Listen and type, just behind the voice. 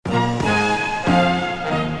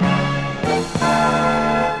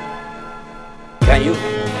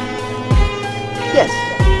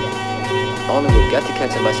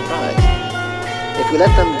surprise. If we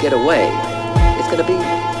let them get away, it's going to be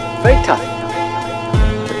very tough.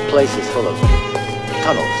 The place is full of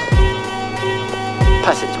tunnels,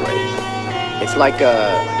 passageways. It's like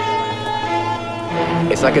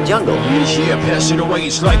a jungle. Yeah,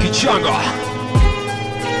 passageways like a jungle.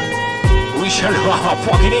 We shall have a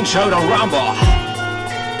fucking intro to rumble.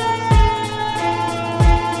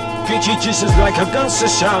 Get you just like a gun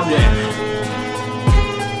sounding.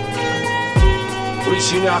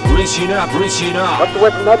 Reaching up, reaching up, reaching up. What's the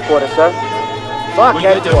way from headquarters, sir? Fuck We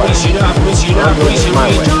get the headquarters. reaching up, reaching up, reaching up.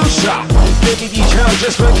 We do shot. Baby, the town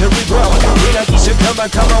just like a regrow. We not need to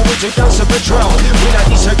come on with the guns of patrol. We not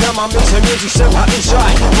need to come on, make some music somehow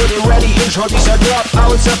inside. Put it ready, intro, these are drop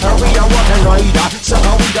out. Somehow we are walking right up.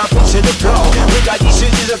 Somehow we got into the flow. We got these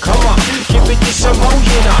cities that come on. Give it this some more,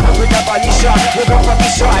 you know. We got body shot, we got body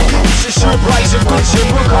side. It's a surprise, and we should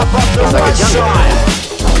look up the right side.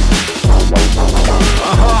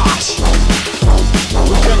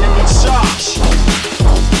 We gonna need sauce.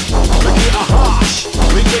 We get a harsh.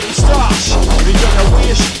 We get it starch. We gonna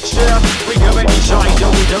wish, step. We go inside. No,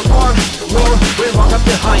 we don't want. Roll. We walk up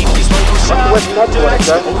the height. This one goes south. Direct.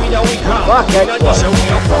 We know we come. We know this. We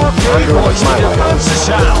are four pretty boys. We don't come to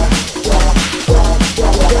sound.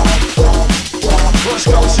 Push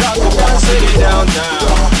goes out to dance it down now.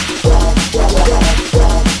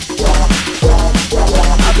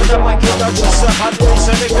 I might get out yourself, I didn't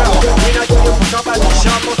say to go. We not give a fuck about the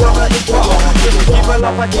shop, or cover info. Just keep it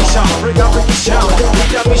up at the shop, bring up at the sound. We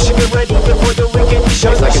got Michigan ready before the weekend. We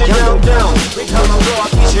shut this shit down. We come and go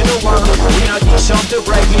up each and one. We not these songs to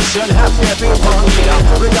break, we should have every fun. We not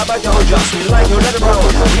bring up a don't just, we like to let it roll.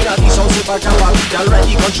 We not these songs if I come out, we got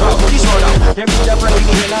ready control. This one up, give me the break,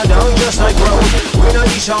 and I don't just like roll. We not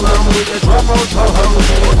these songs with the drop out ho-ho.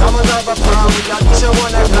 We come and have a fun, we got these on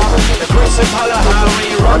 1 o'clock. The principal of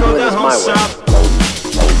Harry, run on the whole stop.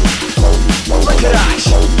 Break it ash.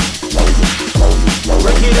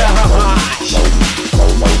 Break it ash.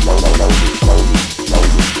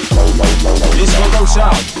 This one goes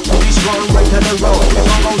out. This one right to the road. This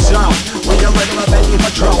one goes out. We are regular Benny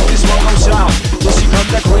patrol. This one goes out. This you come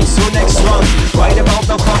the grease to next one. Right about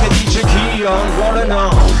the fucking DJ key on. What and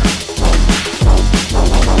on.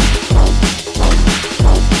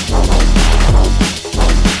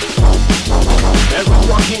 Every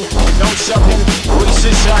walking, no stopping, grease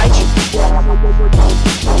inside.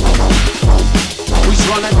 We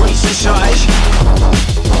run and grease inside.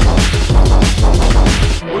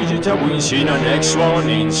 We did the wish in the next one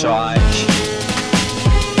inside.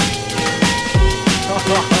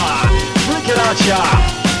 Break it out, ya.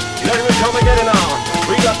 Let me come and get it on.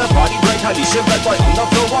 We got the body break, I listen bad boy on the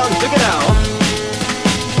floor one. Take it out.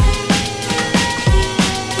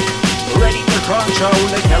 Ready to control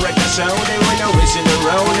the character sound. They were no missing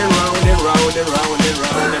around and round and round and round and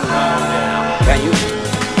round and round now. Can you?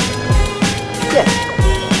 Yes.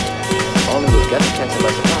 Only we've got to catch them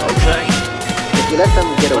by surprise. Okay. If we let them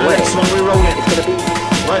get away, Next one we roll it. it's going to be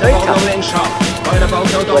Right very about tough. no lane shop. Right about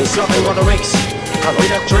no don't stop and run the rigs. We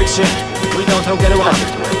don't tricks it. We don't get around.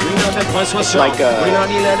 We know that price was Like we don't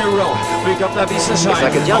need let it roll. We got the business side. It's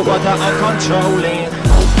like a jungle. What I'm controlling.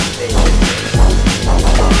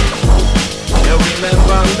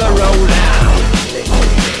 Remember the rollout.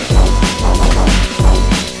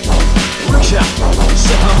 Reach out.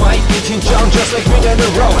 So I might be in John just like me in the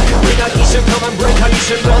road. We not easy come and break. I used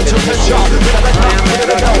to run to the job. We got the top, we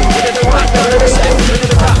got the dough, we got the rock, we got the step, we got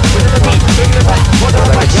the top, we got the beat, we got the back, what the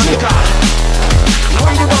right shaker.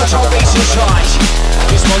 We do watch our bases size.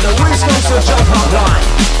 This one the wings goes to jump online.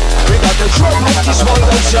 We got the drum, this one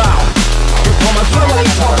goes out. We from a family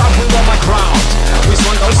talk up, we want my crowd. This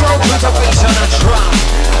one goes out with a bass and a drum.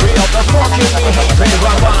 We have the fucking behavior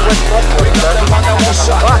run. We got the one that won't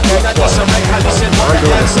suck. We got this a mechanism for the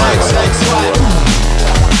next one.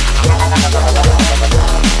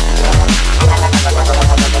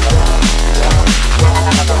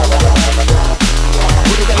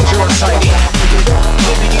 With the dangerous idea.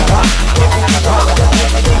 Tippity pop, tippity pop,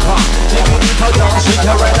 tippity pop, tippity pop, dance with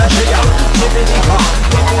the energy. Tippity pop,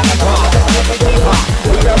 tippity pop, tippity pop.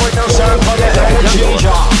 We got with no sound for the energy.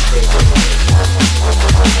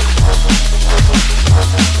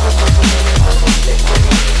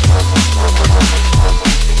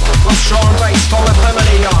 Strong bass for the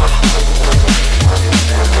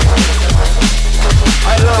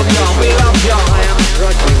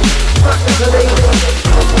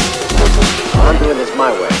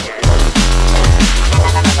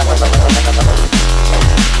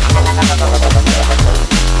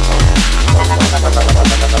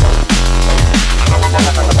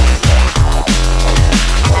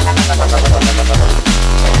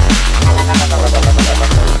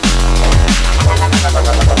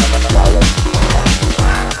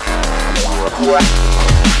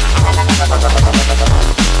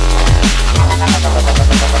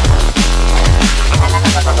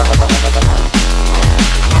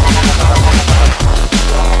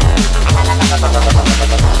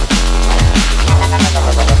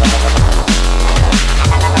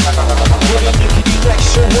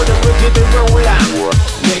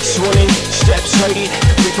Next one in, steps right in,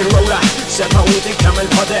 we can roll out. Step out with it, come and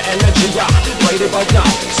put the energy out. Right about now,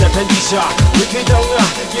 step and Disha, we can down.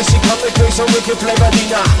 Yes, you come and play so we can play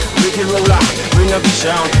Badina. We can roll out, bring up the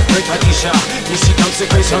sound, break a Disha. Yes, you come to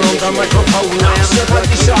play so on the microphone now. Step and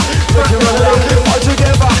Disha, we can roll out. All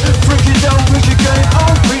together, break it down, we can get it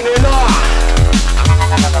on, bring it on.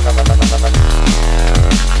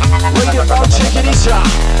 Right about, check it out.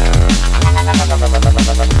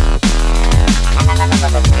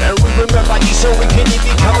 And we remember you so we can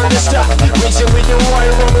even come on the stop. Racing with the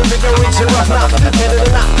wire woman, we go into rough now. Head of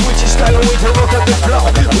the night, with your style and with the rock up the flow.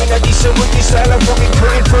 We not decent with this style of fucking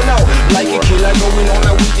create for now. Like a killer going on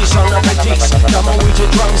and with this on a beats. Come on with your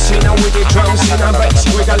drums in and with the drums in and bass.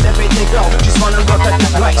 We got let it go, just wanna rock at the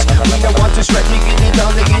place. We don't want to sweat, get it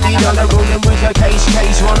down, rolling with a case.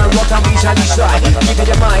 Wanna rock and be sunny side. Give it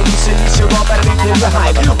a mind, listen, rock and leave it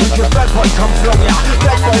behind. We can bad boy come from ya,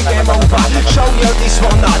 bad boy game over. Show you this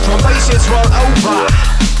one now, drum bass is roll over.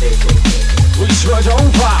 We sweat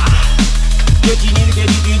over. Get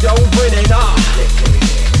it, don't bring it up.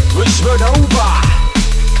 We sweat over.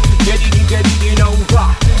 Get it over.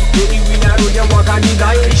 Get it, we now we walk on the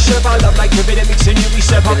line. We step out up like a bit of mixing you. We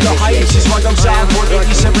step up the heights. This one goes down for the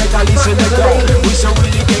East break. I listen to go. We so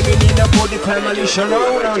really came in the body family show. No.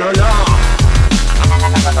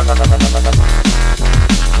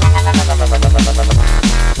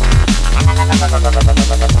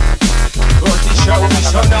 What the show is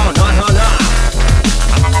so no.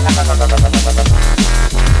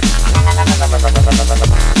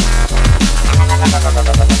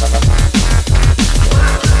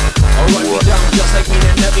 I'll run me down just like me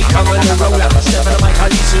and never come on the roll out. Step on the mic, I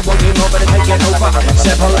listen, one game over to take it over.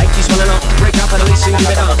 Step on like this one and on, break up and listen, give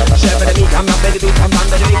it on. Step on the beat, come on, baby, come on,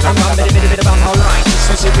 baby, come on, baby, about how life.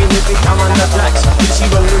 Since it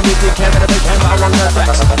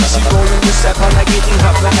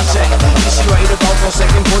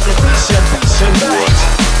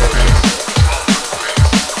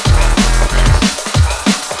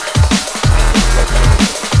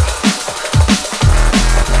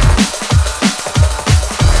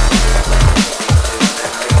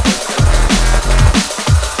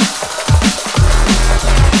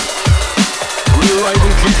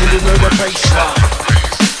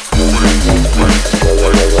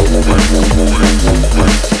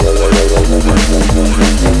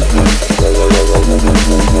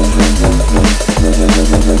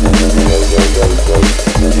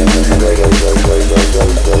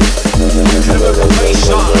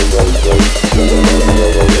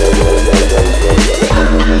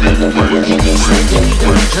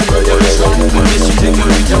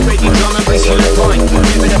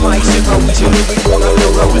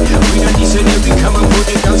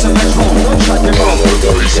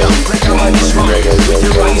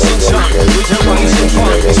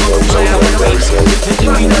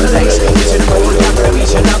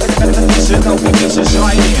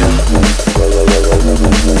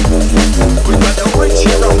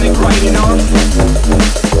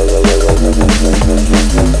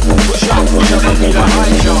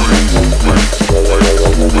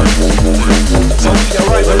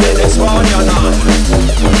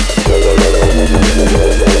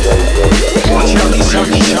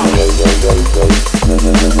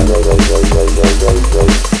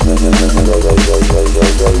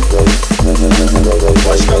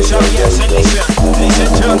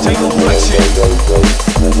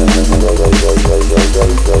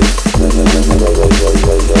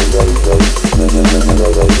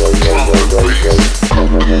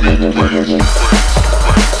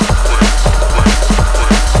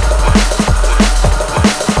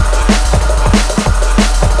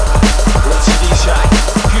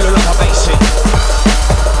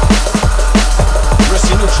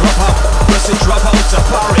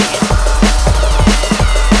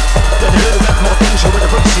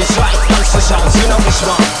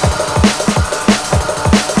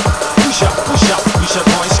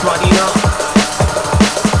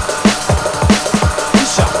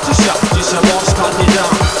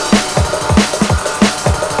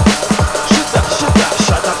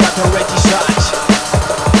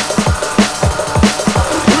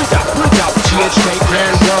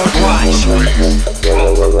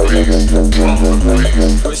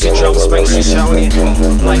space is sounding.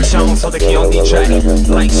 Like sounds of the key on DJ,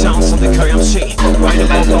 like sounds of the KMC. Right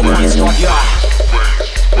about the one spot, yeah.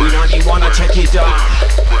 We don't even wanna take it down.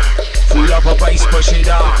 Pull up a bass, push it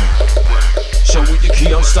down. So with the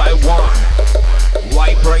key on style one,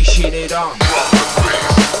 vibration it on.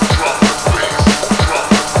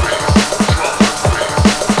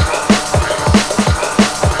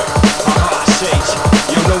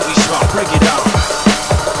 You know we smart, break it down.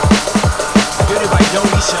 Good if I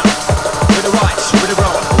don't listen. With the rights, with the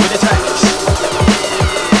roll, with the tanks.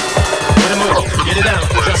 With the move, get it down,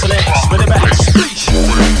 just the legs, with the backs, reach.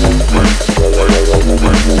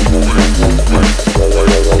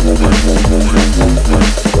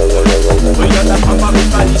 We got the pump up in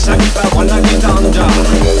body, suck it back, one like it down.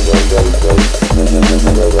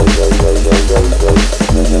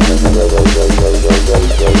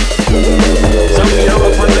 So we are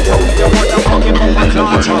up on the top, you want the fucking bumper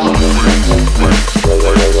clout.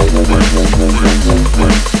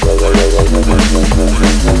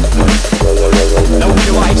 No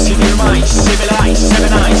new eyes, see your mind, civilized,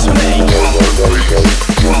 seven eyes, play.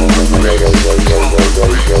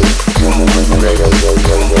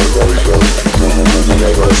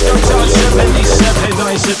 First comes out 77,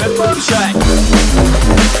 97, boom shack.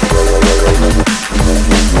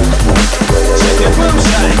 Second boom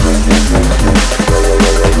shack.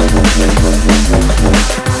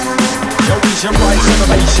 No reason rise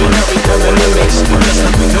innovation, no become a lyrics. Just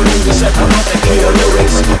like we can only set up the key on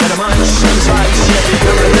lyrics. But the mind shows eyes, yeah,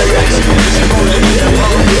 become a lyrics. This is only in the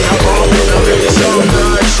world, we have all in the really so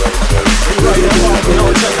much. We write about, we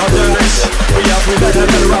don't check our lyrics. We have to let them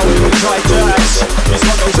around, we try jazz. It's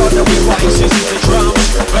what goes on that we write, it's the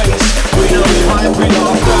drums, bass. We know we hype, we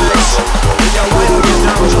love bass. We are winding it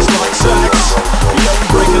down just like sex. We don't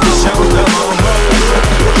break it, the sound, come on,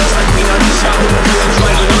 just like we know the sound, we are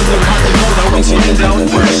trying to undercut it. We see it down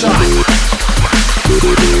for a shot. We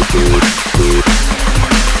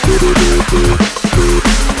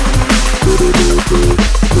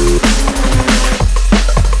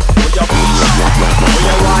are peace, we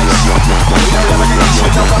are rise. We don't ever get each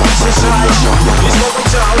other on exercise. It's what we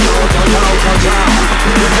tell, down.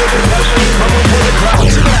 We put it down, come on, pull the crowd.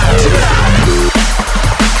 Check it out.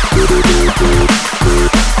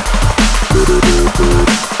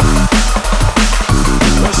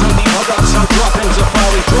 There's only others are dropping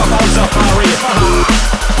safari, drop out safari.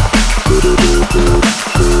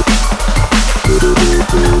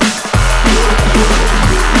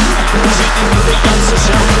 Sitting in the guns, the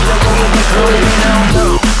sound, we are going to throw it now.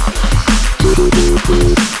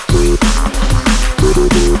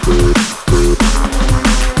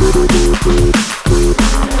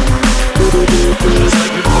 Just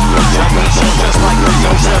like you put the jumping show, just like the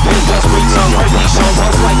young stepping, just beats on crazy songs,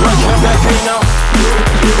 sounds like Roger Beckino.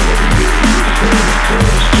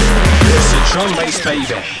 It's a drum bass,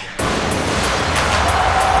 baby.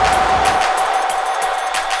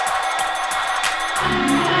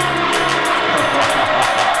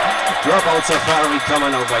 Drop out safari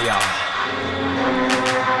coming over, y'all.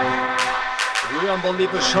 We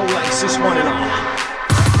unbelievable show like this one and all.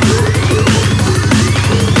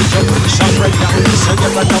 Shot right down, so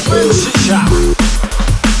get like a bullshit shot.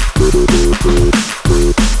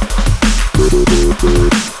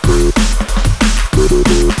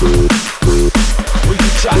 We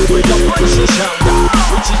can shot with a bullshit shot. We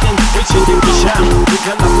shout. We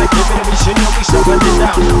can love like giving a mission, no we step it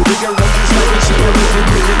down. We can run just like we see everything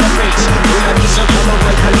big in the face. We have these so come up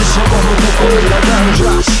like Kalisha, but we'll go for it down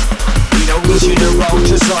trash. We don't need you to roll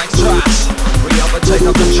just like trash. We overtake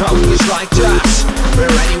up control, it's like jazz. We're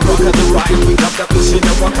ready, rock at the right. We got the piece in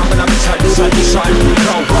the rock, coming up inside the side, we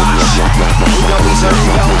go rush. We know he's a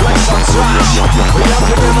real West on trash. We love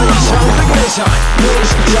to give a show, the good time.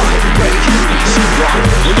 Finish the time, break, easy rock. We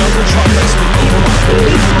know the trumpets, we need them up,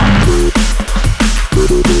 believe them up.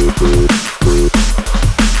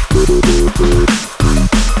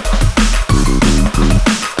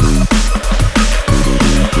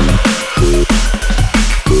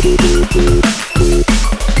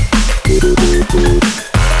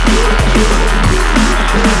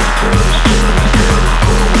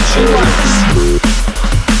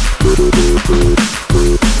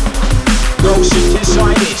 Go sit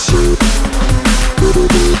inside this.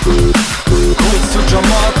 Quits to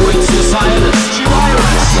Jamal, quits to silence.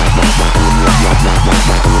 G-Virus.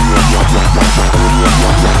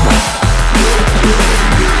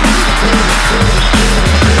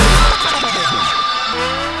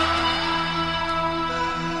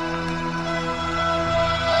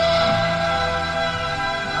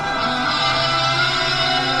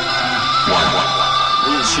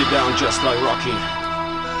 We'll sit down just like Rocky.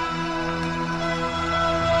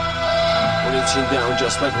 reaching down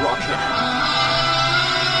just like rocket.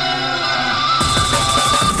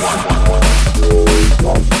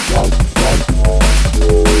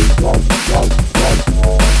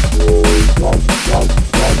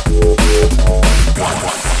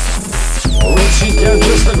 Reaching down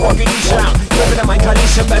just like rocket sound. Living in my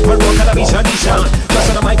condition, back for rock and a vision sound.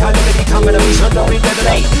 Just on my kind of baby, come and a vision, don't be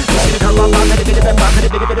detonate. You see the come on,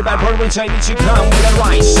 bad for which I need to come with a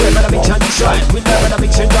rise. But I'm in design. We love and I'm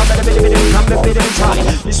mixing down, but a bit come a bit of time.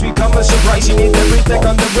 This become a surprise, you need everything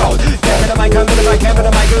on the road. Get it, I come in the back, but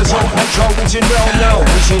I go so control, which you don't know.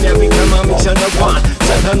 Wishing every come on, mix on the one.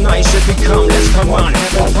 Set the nice if we come, let's come on,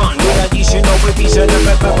 having fun. We got these, you know, we be set up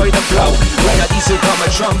by the flow. We got these, come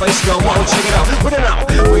and drum bass, go on, check it out. We don't know,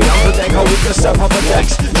 we on the deck, how we can step up the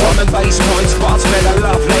decks. Drum and bass points, spots, better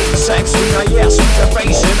love, late sex. We got yes, with the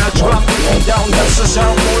bass and a drum, beating down, that's the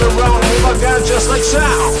sound. All around, move again, just like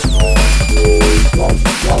sound.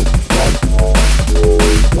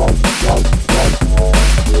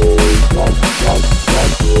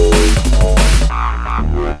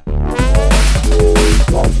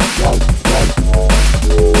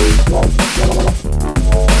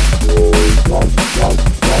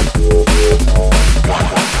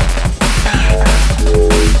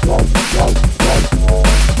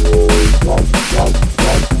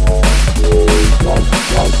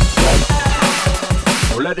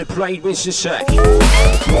 Let it play with the sec. So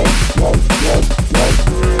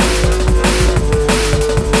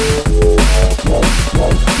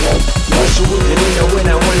we get in the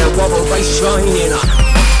winner when I wobble bass shining up.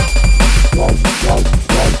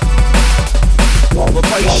 The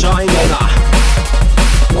bass shining up.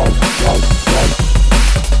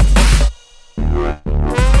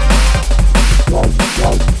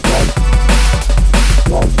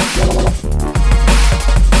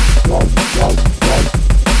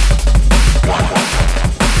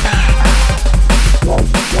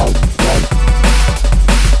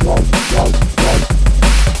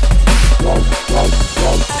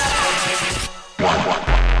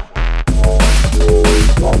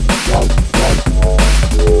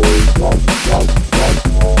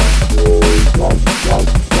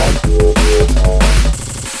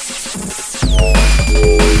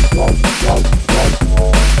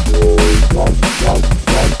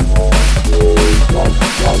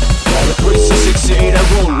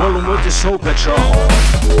 Soul Patrol.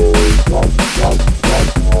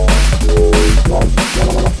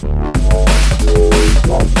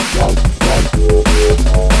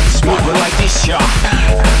 Smooth like this, y'all.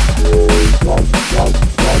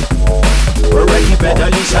 We're ready, better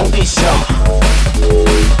listen this, y'all.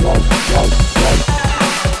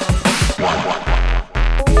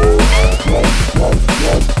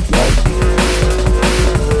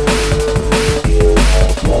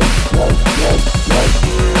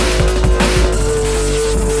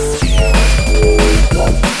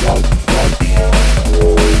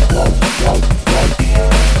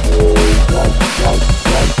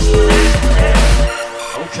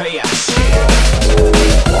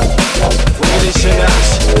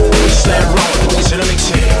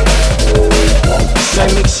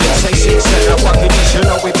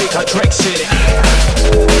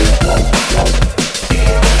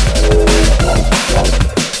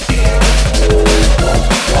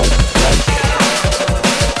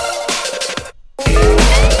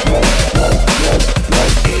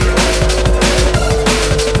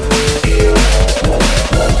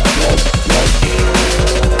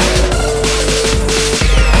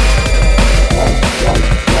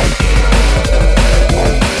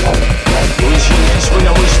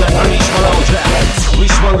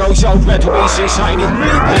 Shining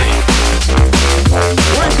movement.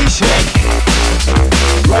 When we shake,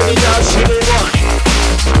 write it down, shit it one.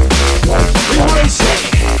 We race it.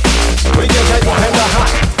 We get that kind of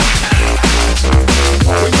hot.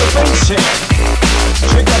 We can face it.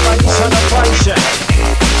 Trigger by the sun of fire.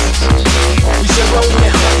 We should roll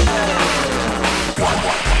now.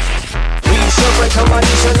 We should break our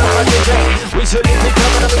bodies and our day. We should live it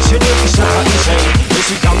up and I'm reaching it. We should have it say. If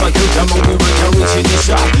we come back to the moon, we will go reaching this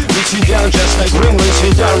up. Reaching down just like ring,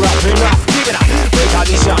 reaching down, wrapping up. Give it up, break out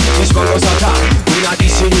this up. This one goes on top. We not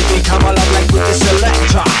this city, we come alive like with the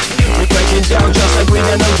selector. We breaking down just like we're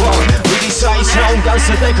in the wall. We decide sound, dance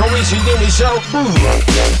the deck, reaching in the show.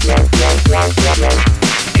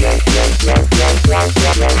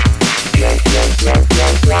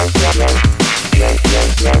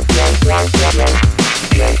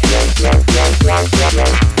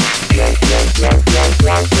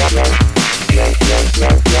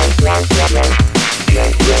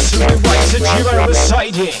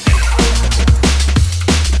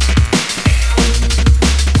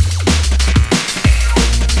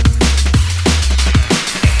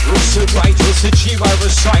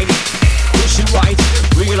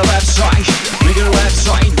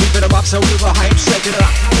 so we were hype, shake it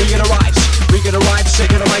up. We get arrive,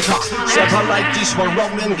 shake it on my car. Step on like this one,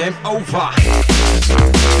 rolling, game over.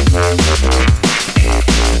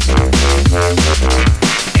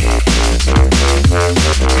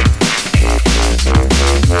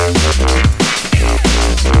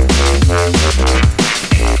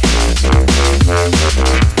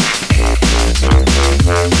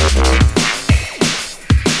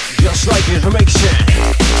 Just like information.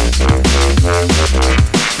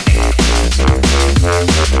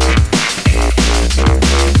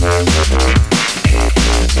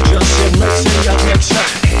 Just in mixing that mixture.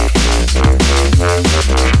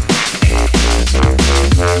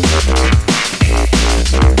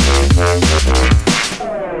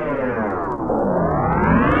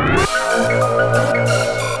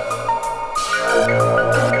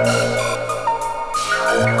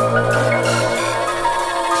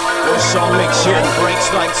 Song mixing breaks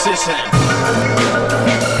like sissing.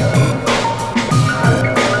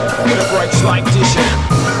 It breaks like dishing.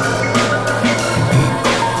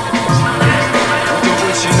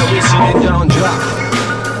 Don't wish it down drop.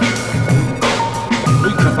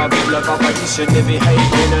 We come up with love by dishing every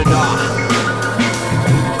hate in the dark.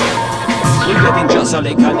 We getting just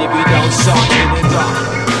like can be down soft in the dark.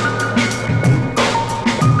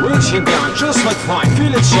 Reaching down just like fine,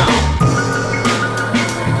 feel it sound.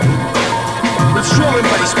 Drum and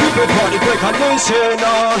bass, people party, break our nation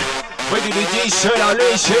on. Ready to decent our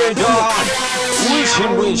nation on.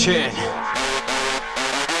 Wishing.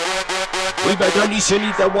 We better listen,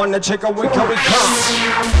 need that one to check out where can we come.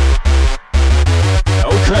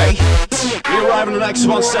 Okay, we arrive on the next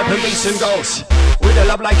one, step and bass and goes. With a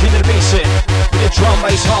love like in the basin. With a drum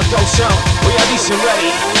bass, hard dog sound. We are decent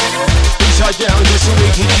ready. Upside down, just so we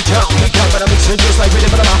can eat down. We come at a mixing just like rhythm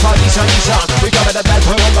and a party's on these sound. We come at a bad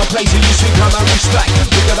point on the place and you speak come and respect.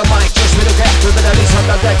 We got a mic just with a gap, with an Alice on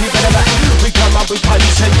the deck, you better back. We come up with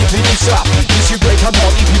parties and you finish up. You see break on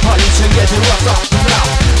body, people parties and getting roughed up. Now,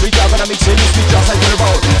 we come at a mixing, you speak just like with a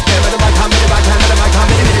roll. Damn it, the mic, I'm in the back, hand in the mic, I'm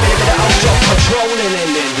in the out of controlling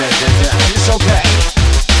and it's okay.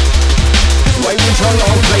 Wait until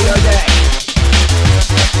long play the day.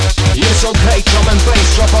 It's okay, drum and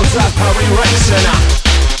bass, drop on that power racing up.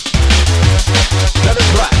 Let it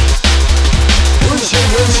play.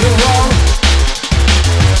 Rinsing wrong.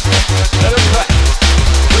 Let it play.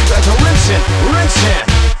 We better rinsing.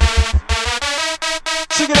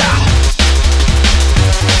 Check it out.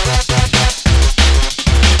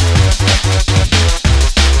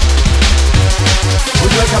 We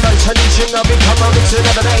break a man's condition, now become a mixer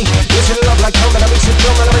of the day. Listen to love like home, and I mix it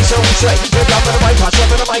drum and I make so we say. We're down to the mic, drop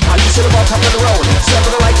in the mic, I listen to the walk up on the road. Step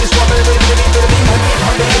on the light, this one, and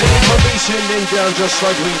down, just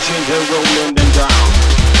like reaching and rolling and down.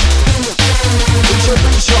 We should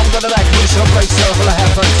be strong, but the back, we shall break circle, I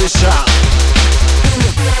have fun this sound.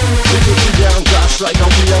 We put you down, just like I'll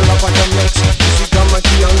be a love like a mix. This become a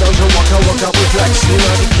key on those who walk up with flex. You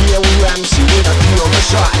know the key, we MC with a key on the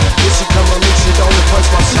side. This become a mix, it only punch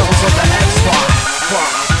my sounds of the X-Bar.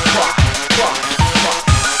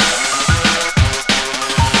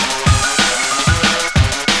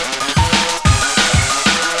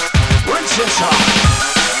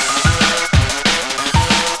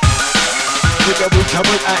 We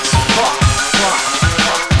covered X.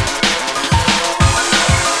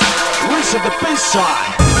 Rinse at the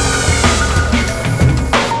B-side.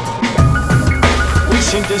 We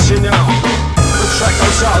sing this in now. The track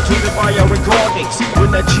goes out to the bio recordings.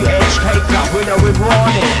 When the GHK club, we know we're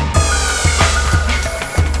running.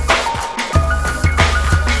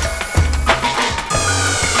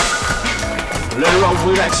 Later on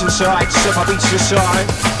we'll exercise, step up each side.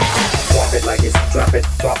 Drop it like it's, drop it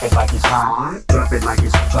like it's hot. Drop it like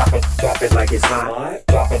it's, drop it like it's hot.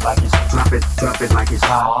 Drop it like it's, drop it like it's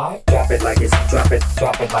hot. Drop it like it's, drop it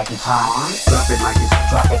like it's hot. Drop it like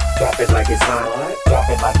it's, drop it like it's hot. Drop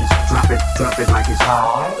it like it's, drop it like it's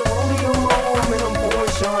hot.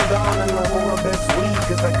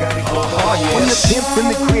 When the pimp in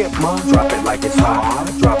the crib, mom, drop it like it's hot.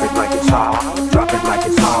 Drop it like it's hot. Drop it like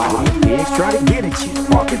it's hot. Pigs try to get at you.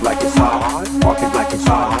 Park it like it's hot. Park it like it's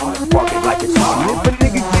hot. Park it like it's hot. If a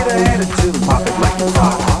nigga get an attitude, pop it like it's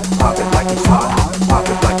hot. Pop it like it's hot. Pop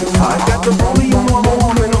it like it's hot. Got the rollie on my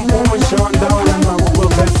arm and I'm pouring Sean down and my well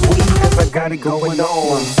that's sweet 'cause I got it going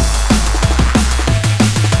on.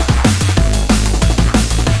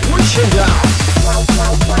 Reaching down.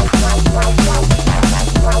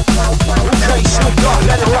 Okay, Snoop Dogg,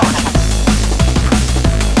 let it rock.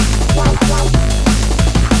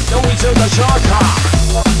 Then we take the shark car.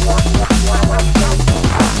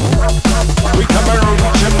 We come around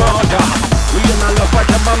watching murder.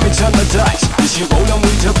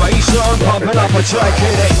 take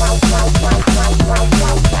it in.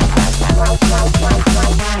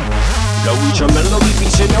 Go with your melody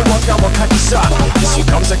beats in your waka waka kisa. This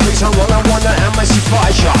becomes a case of roll I wanna MIC5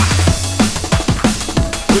 shot.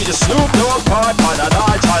 We just Snoop Dogg part,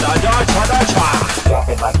 pa-da-da, cha-da-da, cha-da-cha. Drop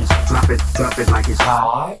it like it's, drop it like it's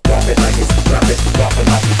hot. Drop it like it's, drop it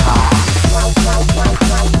like it's hot.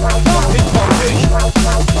 Pump it, roll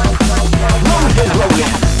it, roll it.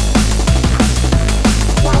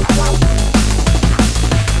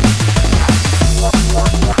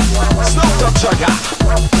 Snoop Dogg chugga,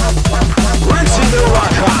 rinsing the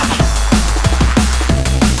rocker.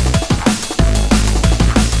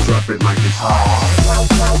 Drop it like it's hot.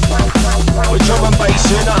 We're drum and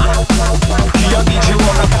bass in her. Young DJ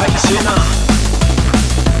on the pace in her.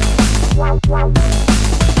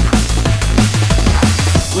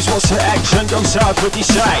 Which wants to action goes out what you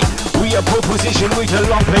say. We are pole position, we the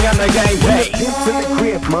long play and the game play. Pimps in the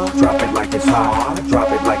crib, ma. Drop it like it's hot. Drop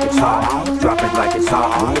it like it's hot. Drop it like it's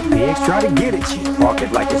hot. The pigs try to get at you. Park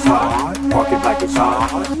it like it's hot. Park it like it's hot.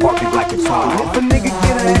 Park it like it's hot. If a nigga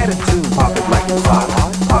get an attitude, pop it like it's hot.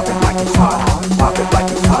 Pop it like it's hot. Pop it like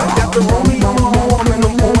it's hot. I got the rollie on my arm and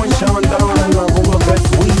I'm pouring Sean down. And I roll up that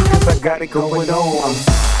weed cause I got it going on.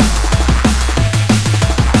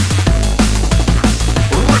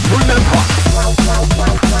 Remember.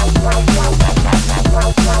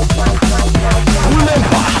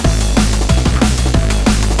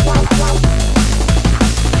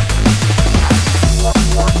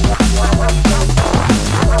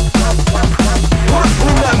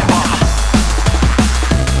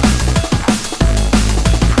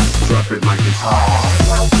 Drop it like it's hot.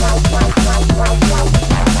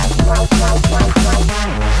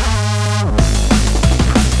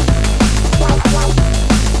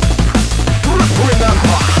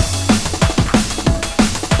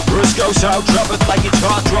 Goes out, drop it like it's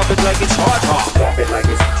hot, drop it like it's hot, hot. Drop it like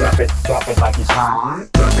it's, drop it like it's hot.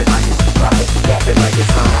 Drop it like it's, drop it like it's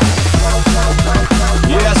hot.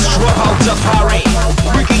 Yes, drop out Safari.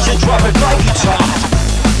 Ricky should drop it like it's hot.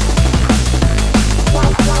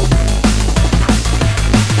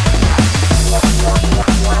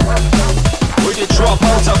 We did drop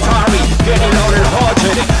out Safari, getting on and hard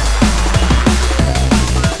today.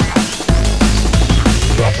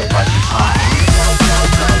 Drop it like it's hot.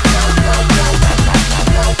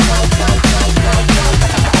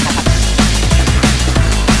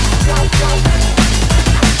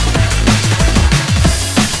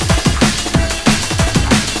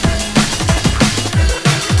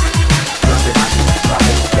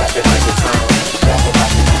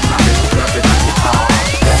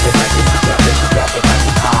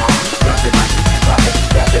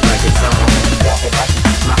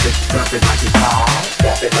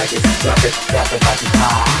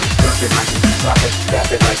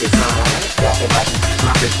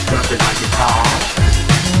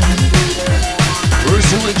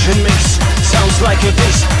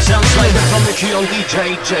 On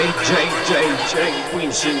DJ,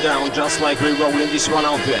 Wincing down just like we're rolling this one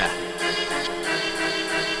out there.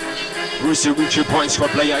 Russi reach your points for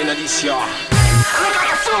player in this year.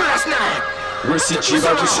 Russi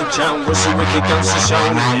Chiva, Russi Town, Russi Wicked Guns is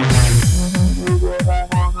on it.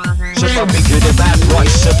 So for me to the bad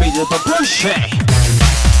boys, a bit of a bullshit.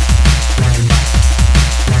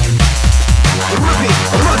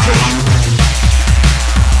 Rookie.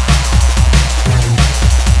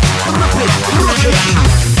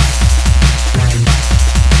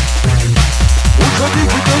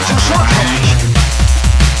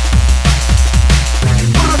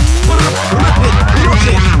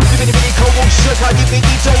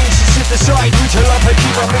 Side, we tell up and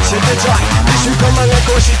keep on mixing the time. This week on my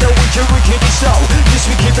record, see that we can wicked it slow. This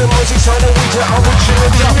week keep the music sound and we tell how we chill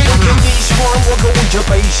it down. We can this one, we'll go with your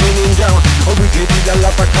bass in down. Or we can do the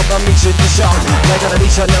lap and come and mix it the sound. Like on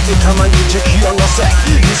this and every come and you check you on the set.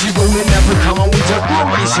 This is rolling every come on with the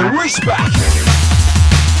bass and respect.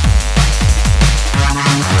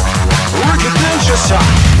 Wicked danger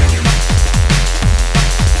side.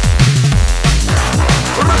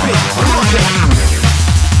 Rip it.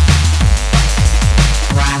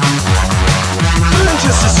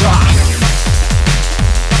 Just aside.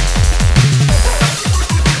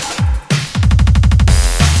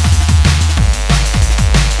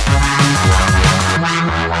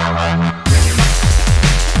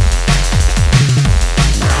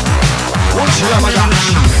 Watch it, oh my gosh.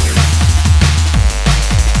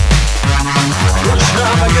 Watch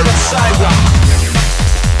how I get a sidewalk.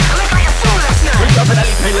 We got an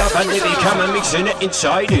LP up and they come and mixing it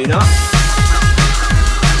inside, you know.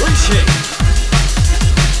 Push it.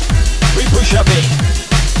 We push up it.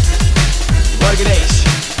 Work it is.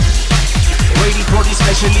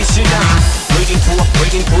 specialist in now.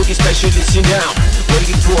 Waiting for the specialist in down.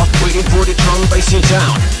 Waiting for the drum bass in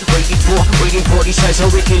down. Waiting for the size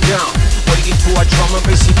of wicked down. Waiting for a drum and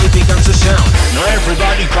bass to begin to sound. Now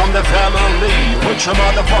everybody come the family. Put your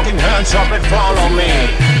motherfucking hands up and follow me.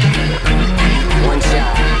 One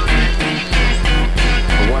shot,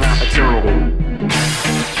 one opportunity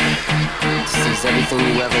to seize everything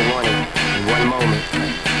you ever wanted in one moment.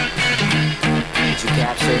 Did you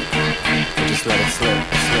capture it, or just let it slip?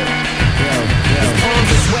 His palms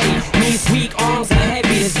are sweaty, knees weak, arms are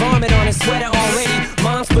heavy. His vomit on his sweater already.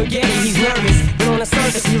 Mom's spaghetti, he's nervous, but on the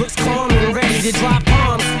surface he looks calm and ready to drop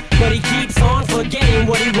bombs. But he keeps on forgetting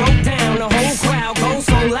what he wrote down. The whole crowd goes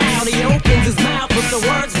so loud, he opens his mouth, but the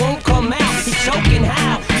words won't come out. He's choking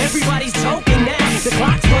how? Everybody's choking now. The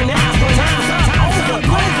clock's run out. Time's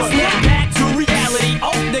over. Snap back to reality.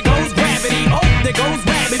 Oh, there goes gravity. Oh, there goes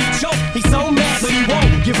gravity. Choke. He's so mad, but he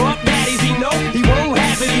won't give up. That is, he know he won't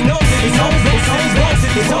have it. He knows it. He knows that.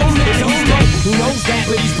 He knows that,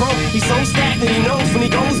 but he's broke. He's so stagnant. He knows when he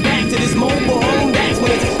goes back to this mobile home. That's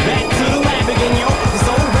when it's back to the lab again, yo. This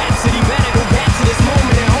old rhapsody better go back to this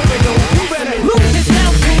moment and hope it don't. You better lose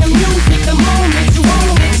yourself in the music. The moment you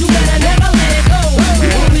own it, you better never let it go.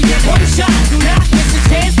 You only get one shot. Do not miss a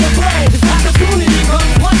chance to blow. This opportunity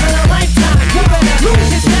comes once in a lifetime. You better lose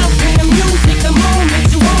yourself in the music. The moment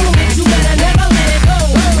you own it, you better never let it go.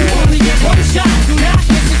 You only get one shot. Do not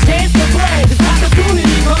miss a chance to blow. This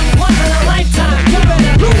opportunity comes once in a lifetime. You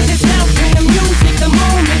better lose yourself in the music. The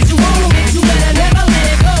moment you own it, you better never let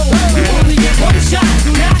it go. You only get one shot.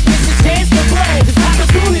 Do not miss a chance to blow. This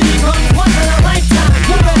opportunity comes once in a lifetime.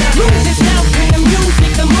 You better lose yourself in the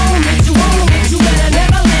music. The moment you own it, you better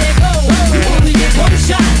never let it go. You only get one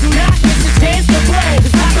shot. Do not miss a chance to blow.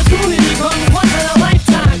 This opportunity comes once in a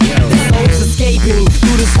lifetime. This soul's escaping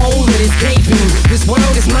through this hole that is gaping. This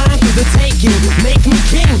world is mine for the taking. Make me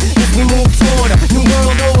king as we move toward a new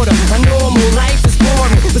world order. A normal life is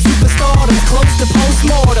boring, but superstardom's close to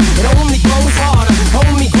postmortem. It only grows harder,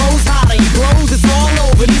 homie grows hotter. He blows, it's all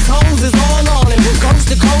over. These hoes is all on him. Coast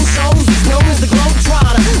to coast shows, he's known as the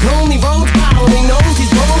globetrotter. Lonely road follow, he knows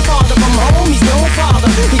he's grown farther from home. He's no father.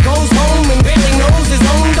 He goes home and barely knows his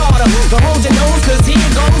own daughter. But hold your nose, 'cause here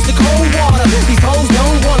goes the cold water. These hoes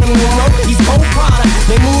don't want him no more. He's cold product.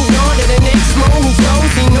 They moved on to the next move. Who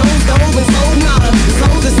knows? He knows dove and so nada.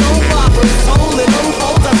 Sold the soap opera, it's sold and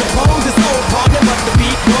unfolds. I suppose it's old partner, but the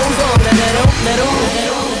beat goes on. Let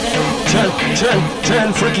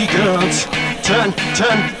 10 freaky girls. 10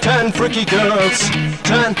 freaky girls.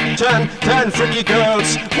 10 freaky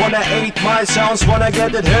girls. Wanna eat my sounds, wanna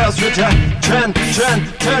get it hairs with that.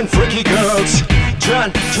 10 freaky girls.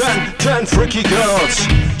 10 freaky girls.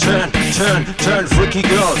 10 freaky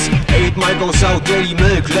girls. 8 my goes out, dirty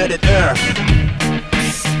milk, let it air.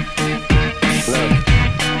 Look,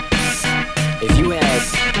 if you had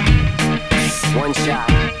one shot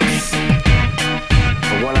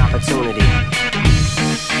or one opportunity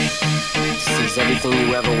to seize everything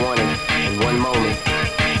you ever wanted in one moment,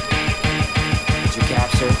 did you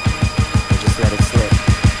capture it or just let it slip?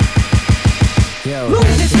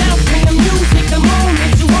 lose yourself in the music. The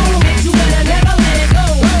moment you own it, you better never let it go.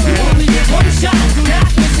 You only get one shot. Do not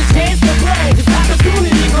miss a chance to blow. This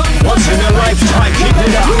opportunity comes Once in a lifetime, keep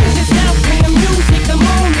it up. lose yourself in the music. The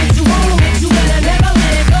moment you own it, you better never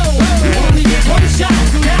let it go. You only get one shot.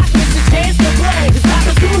 Do not miss a chance to blow. This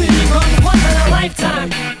opportunity comes once in a lifetime.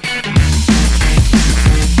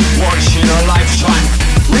 Once in a lifetime.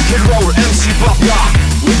 We can roll, MC Bob, yeah.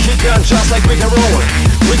 We kick down just like we can roll.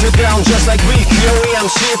 We get down just like we carry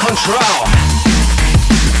MC control.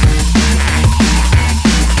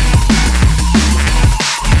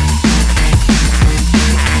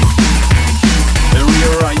 And we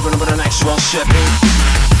arriving with the next one shipping.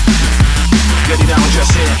 Get it down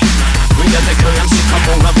just here. We got the currency, come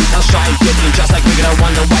on, we can shine. Getting just like we gonna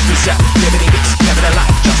wonder what we said. Give it a mix, give it a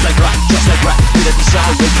light, just like rap, just like rap. With every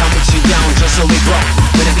sound, we come mixing down just so we grow.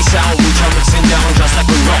 With every sound, we come mixing down just like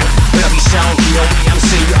we roll. With every sound,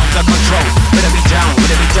 KOEMC under control. With every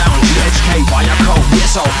down, GHK via code.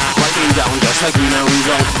 Yes, so writing down just like we know we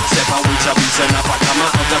roll. Step out with a beats and up, I come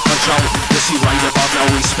out under control. This is right about now,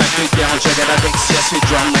 respect it down, check it out, yes, we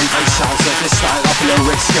drum and bass sounds like this style of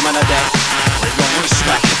lyrics, give it a day. We gon'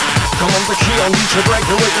 respect. Come on the key on DJ break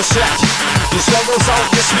the way the set. This one goes out,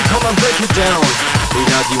 yes we come and break it down. We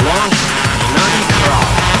got the one, we got the crowd.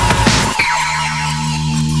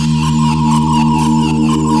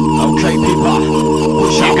 Okay people,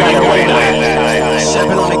 push out the way.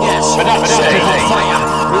 7 on the gas, 7 on fire.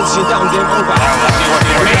 Rinsing down, game over.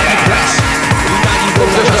 We got the press, we got the boom,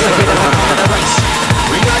 just like it on the race.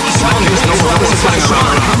 We got the sound, we got the flash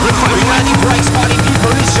on. We got the brakes, party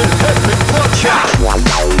people.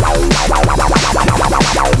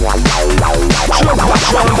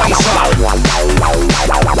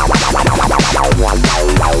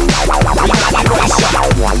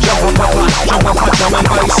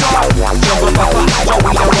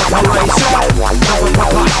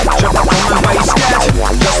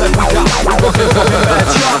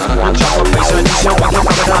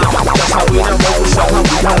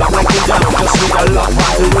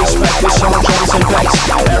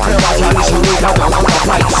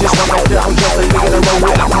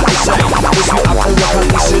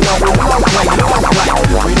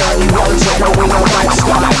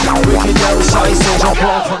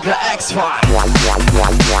 satisfied.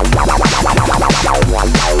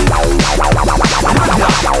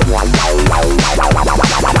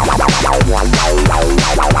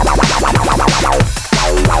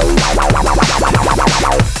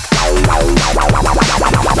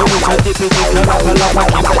 Dippy dick and up a love and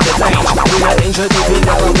keep at the range. We not danger dippy,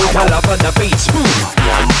 never we can love on the beats.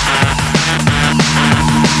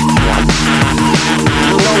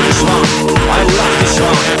 The road is long, I love this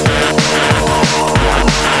song.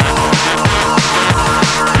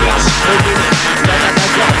 Yes, we're winning, let it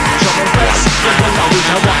go. Drum and bass, we're gonna we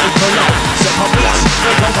can walk and pull out. Set up bless,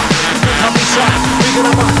 we're gonna we can be shy. We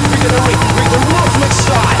gonna rock, we gonna ring, we can move like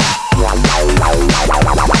style.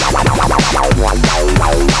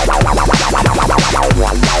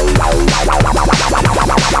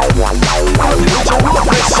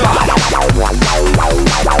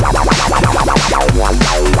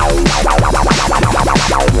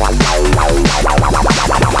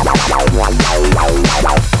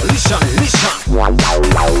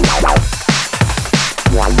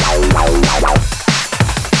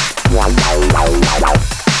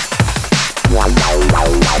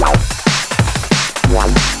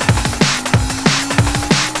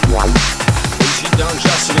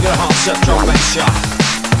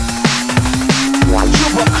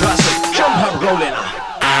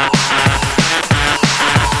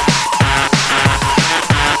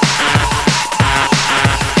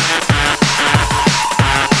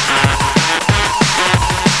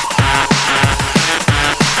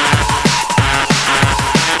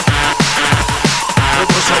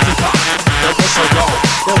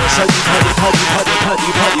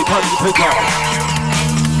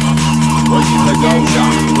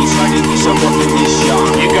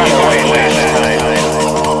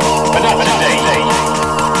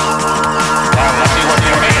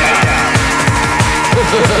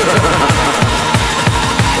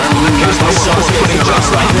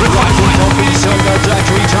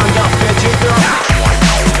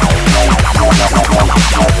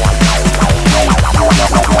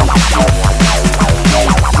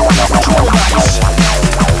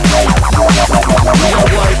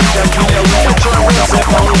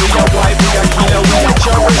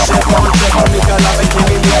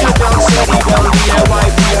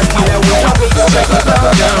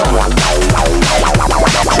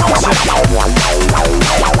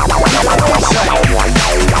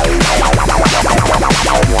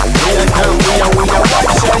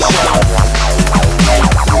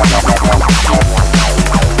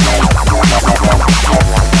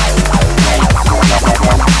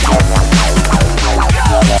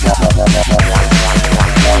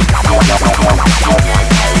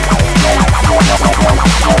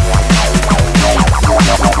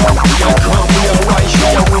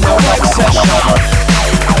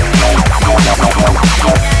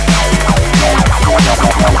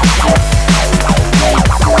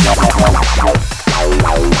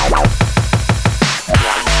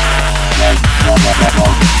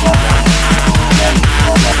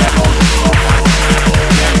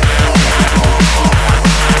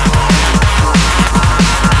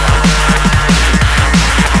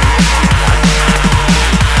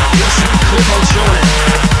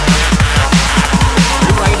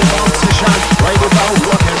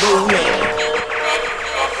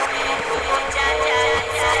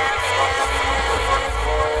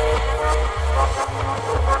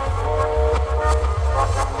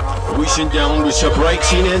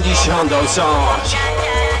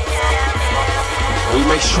 We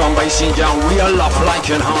make strong by sing down, we are love like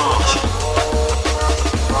and hard.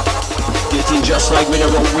 Getting just like we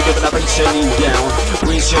don't we give it up and sailing down.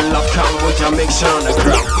 We say love come, we can make sound the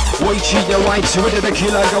crowd. We cheat the white so with the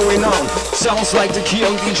killer going on. Sounds like the key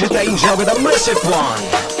on DJ Danger with a massive one.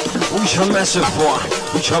 We shall massive one,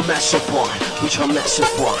 we shall massive one, we shall massive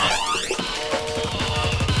one.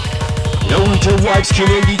 No the white skin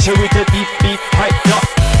and DJ with the beep beep pipe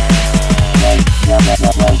up.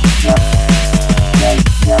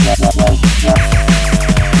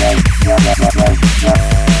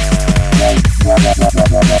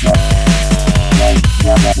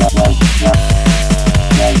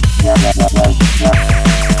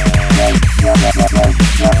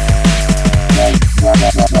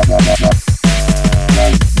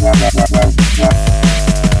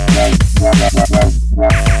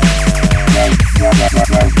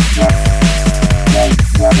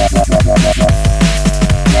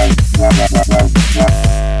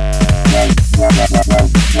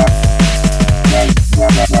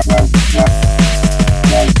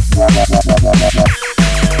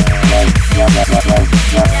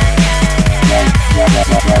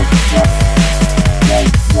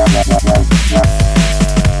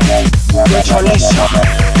 돌리셔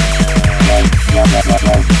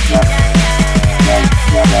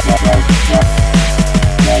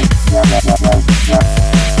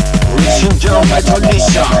우리 심장을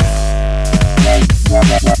돌리셔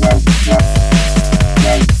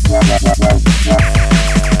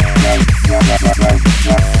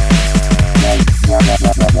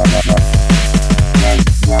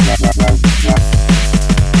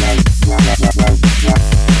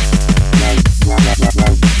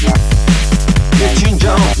내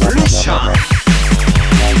진정 돌리셔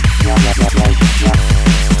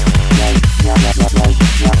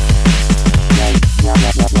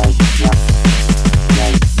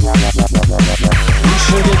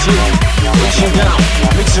Pushing down,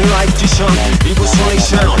 mixing like Dishon,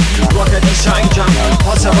 evolution, rocket design jump,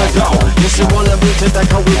 possible go. Yes, the one that we take that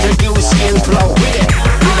can we take you skin flow with it.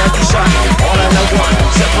 We got design, all I know one.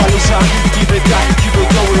 Set party sound, keep it back, keep it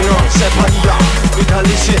going on. Set party up, we can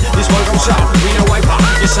listen. This one comes out, we know wipe out.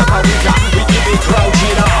 Yes, how we got, we keep it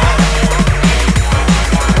crouching up.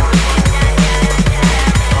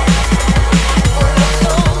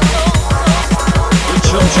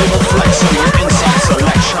 Turntable flex on your inside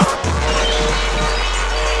selection.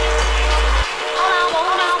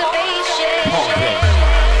 Pumping.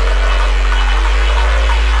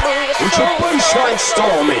 With your baseline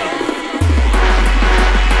storming.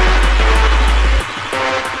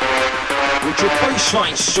 With your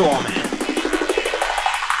baseline storming.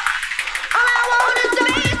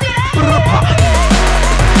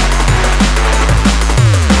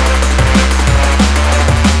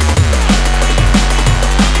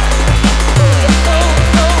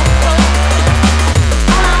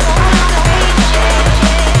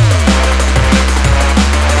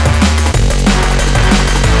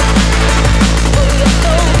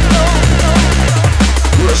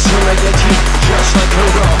 Just like a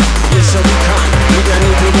rock, yes sir we can. We got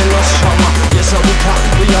it in the summer, yes sir we can.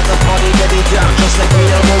 We got the party, get it down, just like we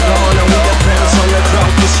are moved on. And we got fans on the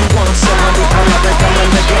crowd, cause you want someone we come out, they come in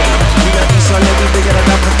the game. We got this on everything, get it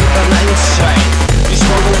up and keep the night inside. This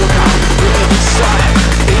one will look out, we get this side.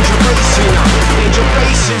 Danger racing up, danger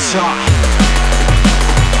racing side.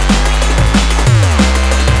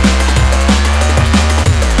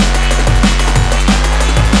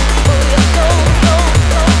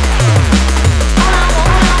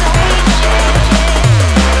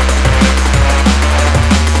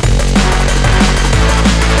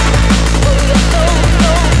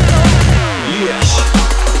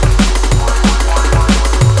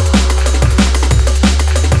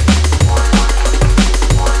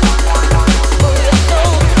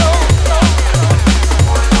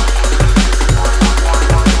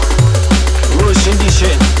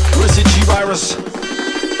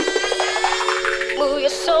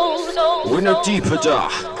 Deeper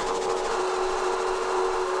dark.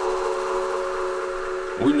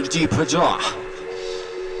 We need deeper dark.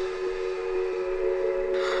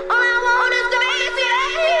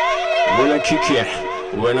 When I kick it,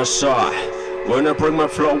 when I sigh, when I bring my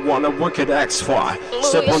flow on a wicked X-Fire.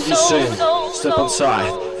 Step on the scene, step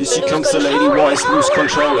outside. You see comes the lady voice, lose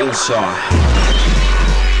control inside.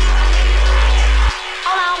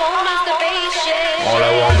 All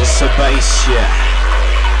I want is the bass, yeah.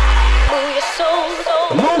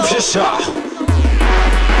 Move yourself.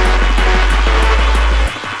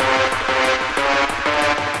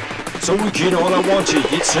 So we get all I want to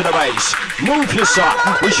get to the base. Move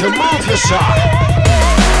yourself. We should move yourself.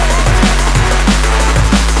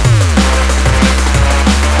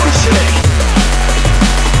 Push it.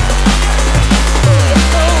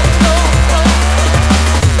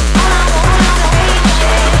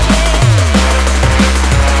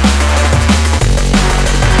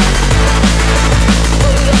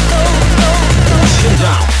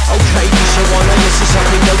 Okay, this your one, and this is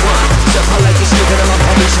something you want. Step on like it's nigga, I'm a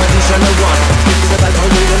police, and this is the one. Give me the back,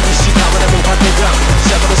 hold it, and this shit out, and I'm in pocket down.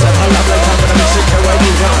 Step on the step, I love like I'm gonna mix it, carry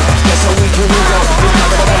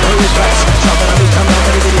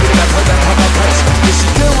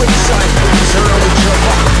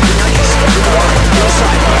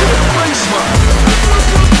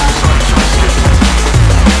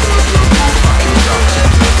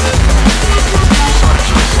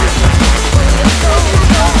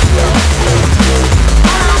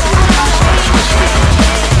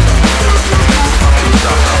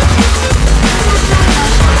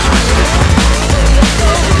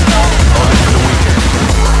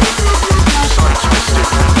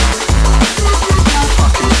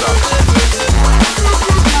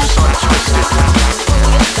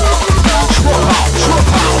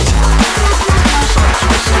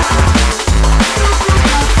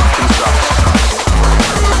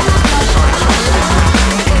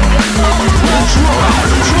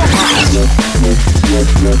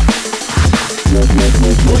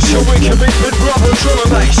a big bit rubber drum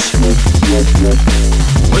and bass.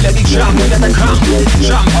 We let it jump, we let it come,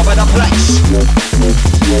 jump over the place.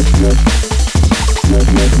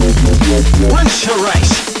 Race your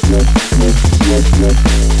race.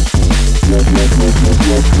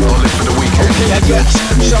 Only for the weekend. Okay, I guess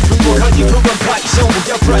some people can't keep from place. So we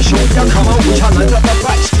are fresh, we are come on, we turn under the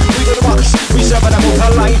base. We do the box, we serve them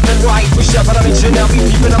all life and right. We serve them into now, we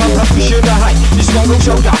people them up, we should hide. This one go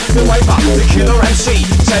shoulder, the wiper, the killer MC.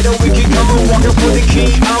 Say the wicked come on, walking for the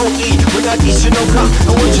key, O-E. We're not easy no come,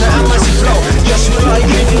 and we turn a massive flow. Just we like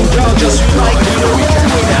it in down, just we like it, we can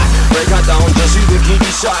win that. Break it down, just we the key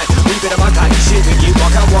decide. We better my guy, see we keep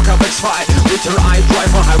walk up, it's fine. With your eye drive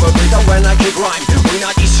for highway, we don't when I kick rhyme. We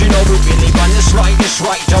not easy, no, we believe on this right, it's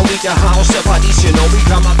right. Don't need the house, the bodies, you know, we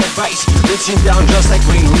come up the base. Reaching down just like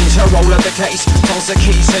green, means a roll of the case. Tones the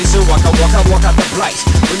key, say so walk up the place.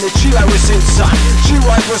 When the G-Iris inside,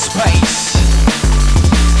 G-Ride with space.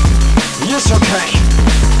 Yes, okay.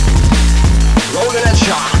 Rolling that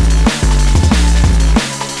shot.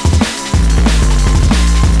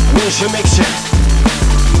 Mix it, mix it.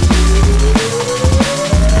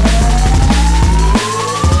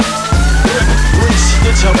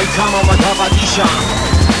 Until we come on my competition.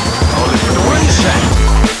 Only for the weekend.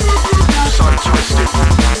 Sun twisted.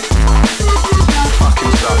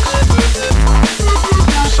 Fucking sucks.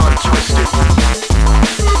 Sun twisted.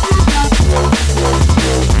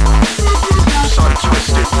 Sun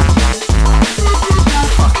twisted.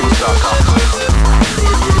 Fucking sucks.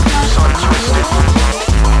 Sun twisted.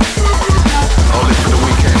 Only for the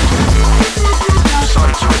weekend. Sun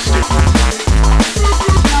twisted.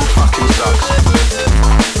 Fucking sucks.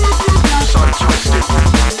 Sun twisted.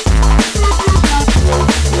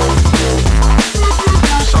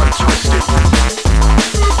 Sun twisted.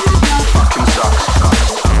 Fucking sucks.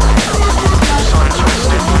 Sun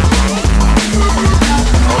twisted.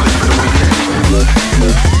 Only for the weekend.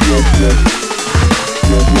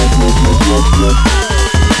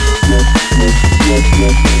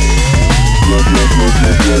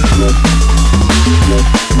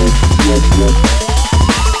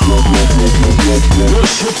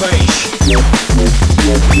 Push your face.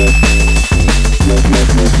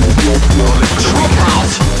 Drop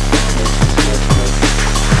out.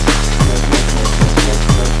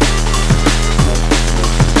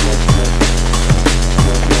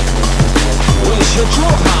 Where's your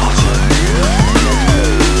drop out?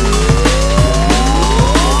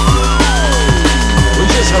 We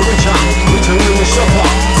just have reach out. We turn in the shopper.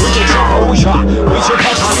 We just drop out. We just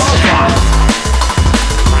cut our lava.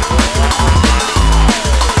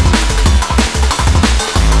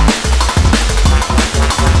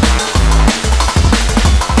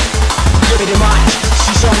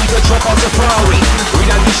 Drop out the Ferrari, we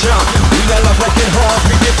got the shop, we got love like it hard,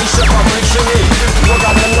 we get this up, I'm mixing it, we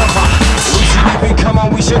got the lover, we should even come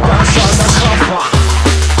on, we should dance on the cover.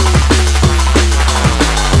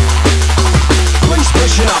 Please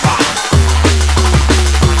push it up.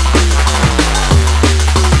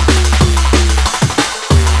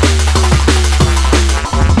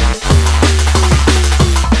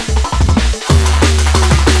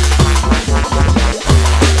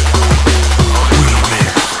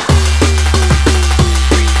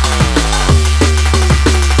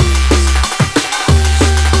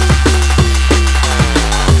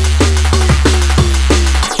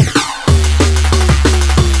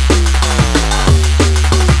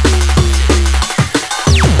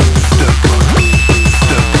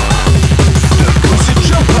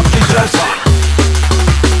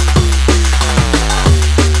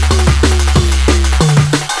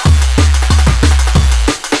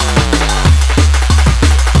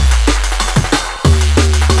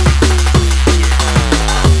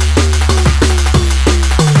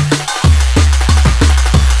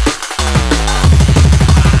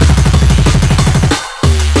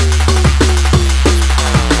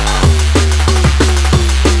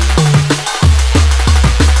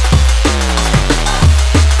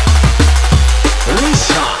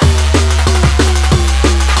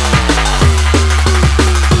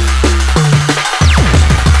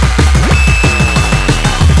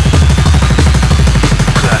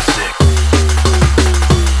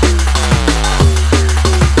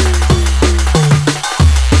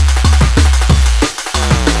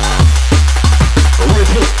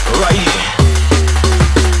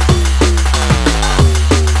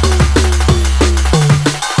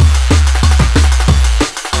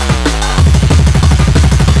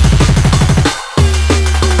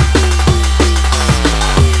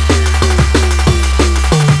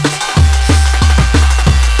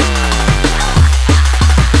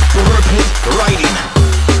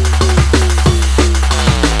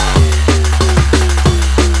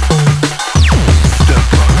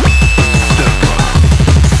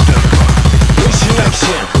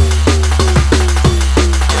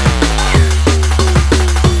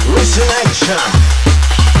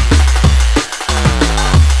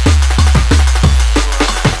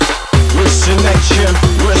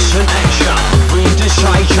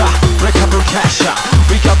 shot.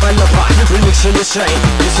 We got by the pot, remixing the same.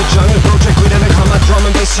 It's a jungle project, we never come out drum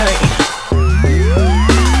and bass hang.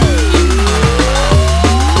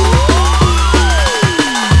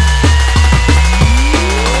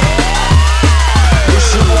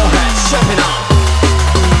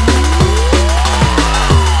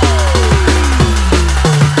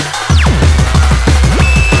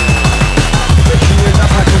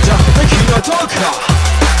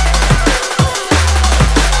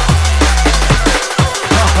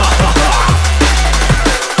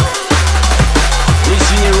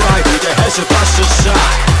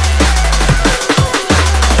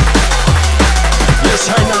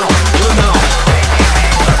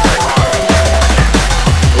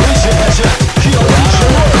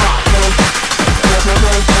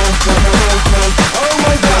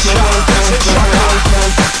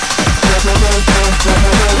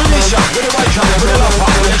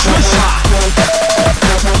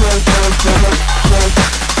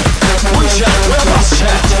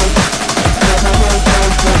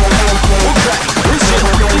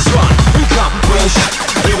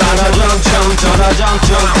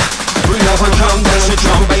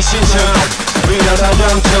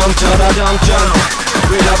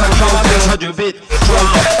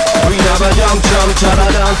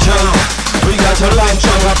 We got a live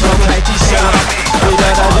jump up from 90 sound. We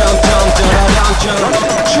got a jump.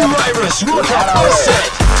 True Iris, walk up on set.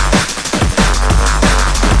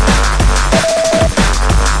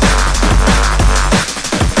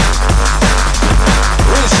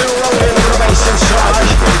 We're still rolling with the bass inside.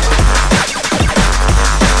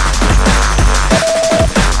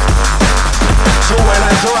 So when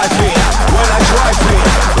I drive in,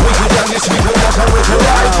 we can do this, we can walk and we can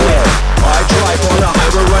ride in. I drive on the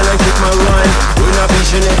highway when I keep my rhyme. We're not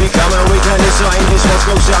vision if we come and we can design. This one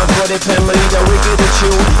goes out for the family that we get to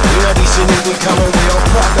chew. We're not vision if we come and we all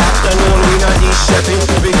fuck afternoon. We're not de-stepping,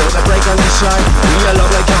 we go the break on this side. We are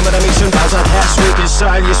love like coming and mixing bars that has wicked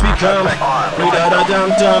style. Yes we come. We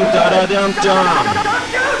da-da-dum-dum, da-da-dum-dum.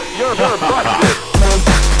 You're gonna fuck it.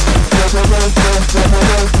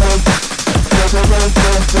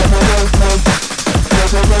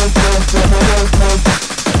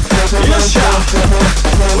 Yes,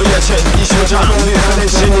 we are taking this your time. We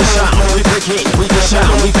balancing the sound. We break it, we can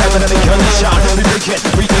sound. We play when I make on the sound. We break it,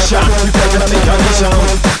 we can sound. We play when I make on the sound.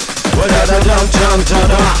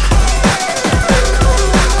 Da-da-dum-dum-da-da.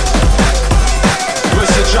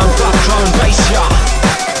 Where's the jump up, drum and bass, yeah.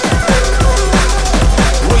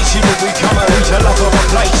 We see what we come and we tell up of a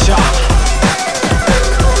place, yeah.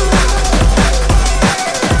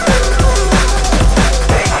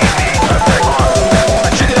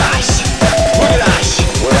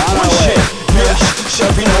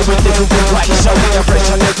 Serving over different rights. So we are fresh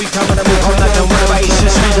and we come and move on like a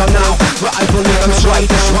basis. We don't know, but I believe I'm straight.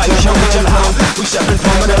 That's right, show me tell how. We stepping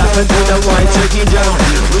from the left and to the right, taking down.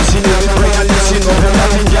 We see you in break and listen, moving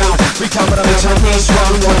up and down. We come and mix on this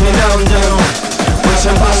one, walking down. We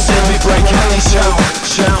some busted, we break out this sound.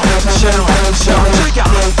 Check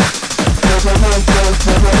out.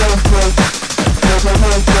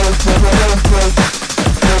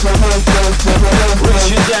 We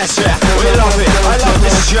should dance, yeah. We love it. I love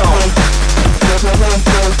this show.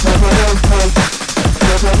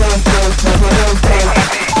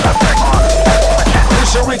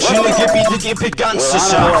 Who's originally give it guns to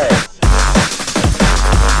sound.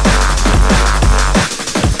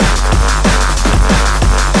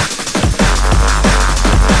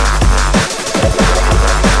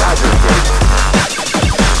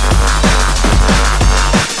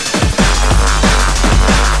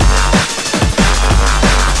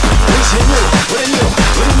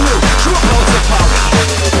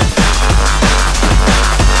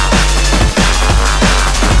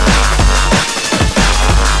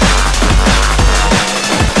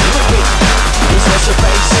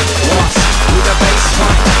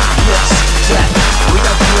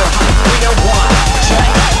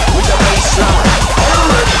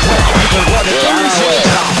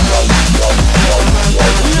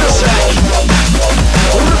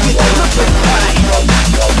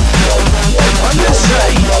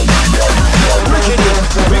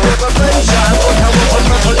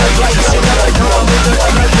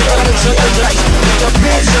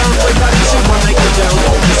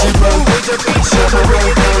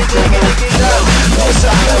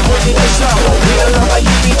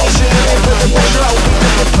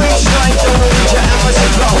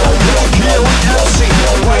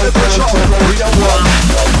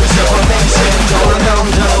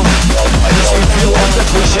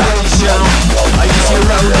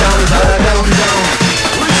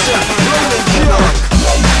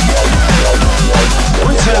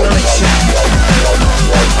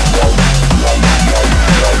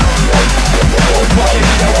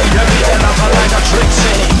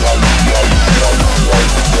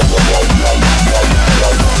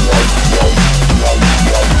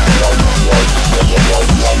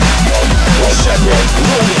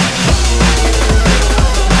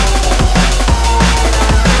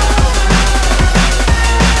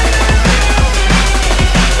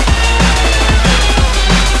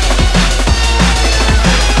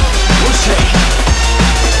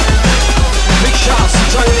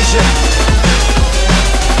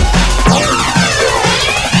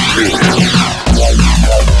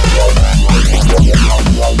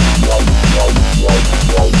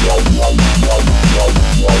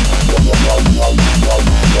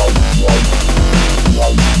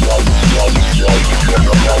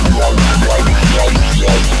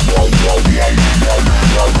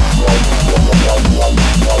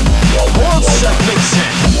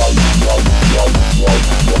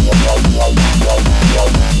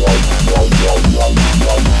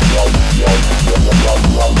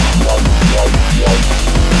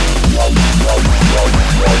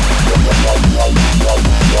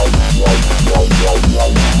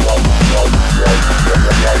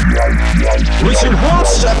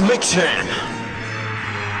 mixing.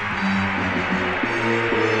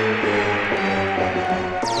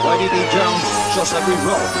 Why did he down? Just like we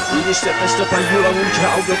roll. We just step and step and you are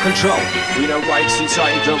out of control. We know rights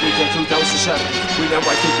inside the weekend 2007. We know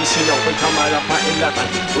right to be seen open, come out up at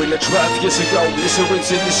 11. When the 12 years ago, this is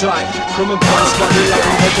what's in the side. Criminal price, but the love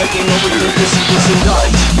we're taking over the this and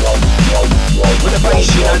died. With a bass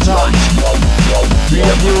in our time. We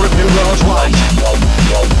have Europe and worldwide.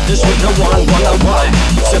 This week no one on why.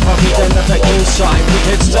 Step up it and back inside, we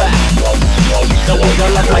can step. Then we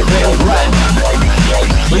gon' look like we're rap.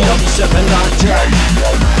 We don't be stepping on time.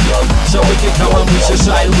 So we can come on with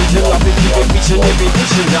society, we can love it, keep it beating every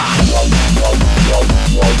dish and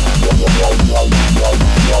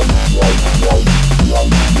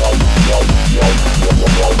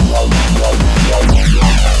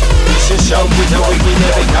this is how we do it, we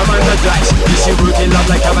never come on the dice. This is rookie love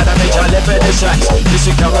like I'm at a major lip in the sax. This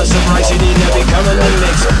is come on surprising, it never come on the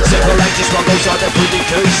mix. Simple like this one goes out there for the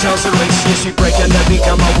curse sounds and rings. Yes, we break and never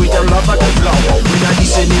come on with the love of the flow. We not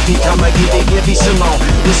decent if we come and give it some more.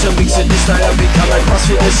 This a mix in this style and we come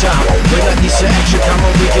across with the sound. We not decent action, come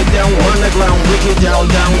on, we get down on the ground. We get down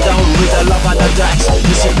with the love of the dice.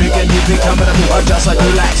 This is big and if we come and move just like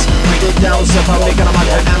relax. We get down, step on, making a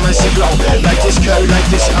matter and massive flow. Like this curve, like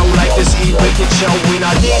this O, like this E, wicked show. We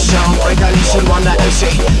not this sound, break a listen, one that MC.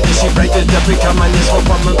 This is break the depth, we come and this for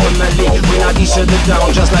fun and family. We not decent the down,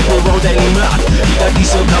 just like we roll daily mud. We not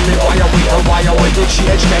decent coming wire, we can wire with the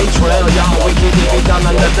GHK trail. Yeah, we get it done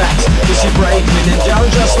on the decks. This is break, winning down,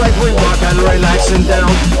 just like we rock and relaxing down.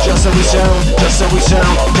 Just so we sound, just so we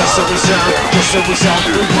sound, just so we sound, just so we sound,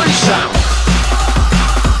 we sound.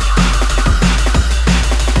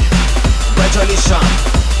 Ready, son.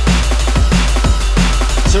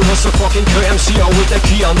 So what's the fucking KMCO with the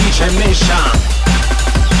key on DJ Mission?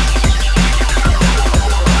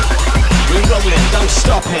 We're rolling, don't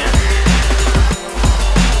stop it.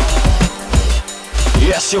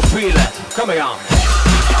 Yes, you feel it. Coming on.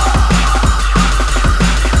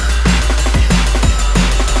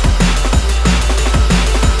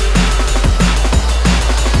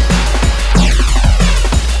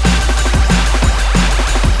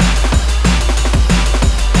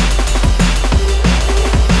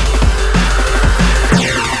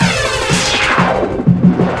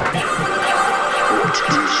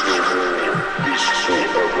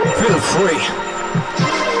 Free,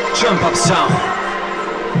 jump up sound.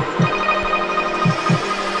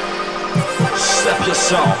 Step your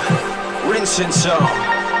soul, rinse and soul.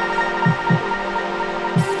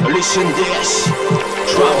 Listen this,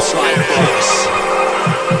 drums like this.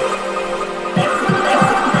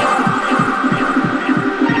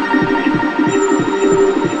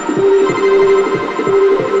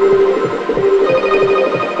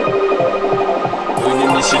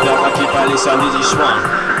 Listen to this one.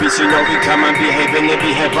 Busy know we come and behave and they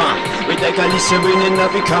behave on. We take a listen, we need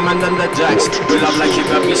not be coming on the decks. We love like hip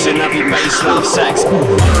hop, busy not be bass, love sex.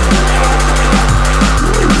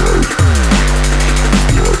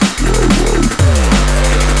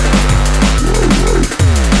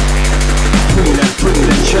 Bring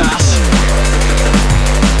the chest.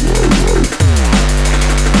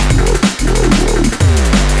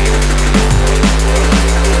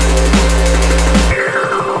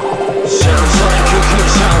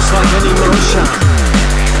 Sounds like an emotion.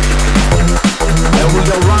 And we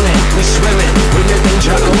go running, we swimming, we the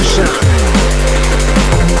danger ocean.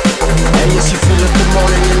 And yes, you feel up the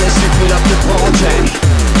morning, and yes, you feel up the party.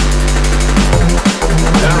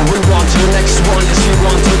 And we want to the next one, yes, we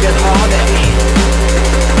want to get harder.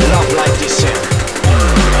 Love like this here.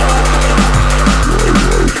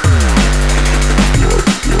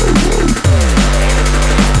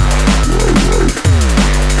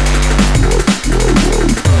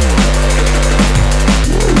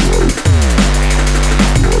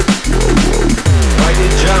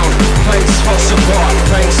 Thanks for support,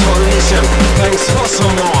 thanks for listen, thanks for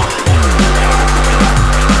some more.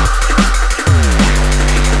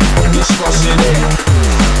 This was it.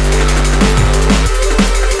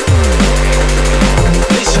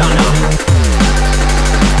 Listen up.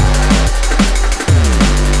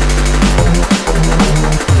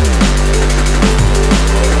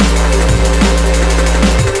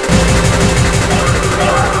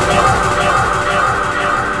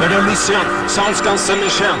 Better listen, sounds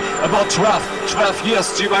consummation. About 12 years,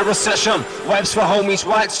 zero recession. Vibes for homies,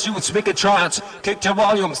 white suits, wicked trials. Kick the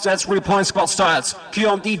volumes, that's 3 point spot styles. Key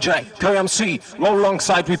on DJ, KMC, roll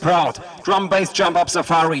alongside we proud. Drum bass, jump up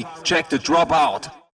safari, check the dropout.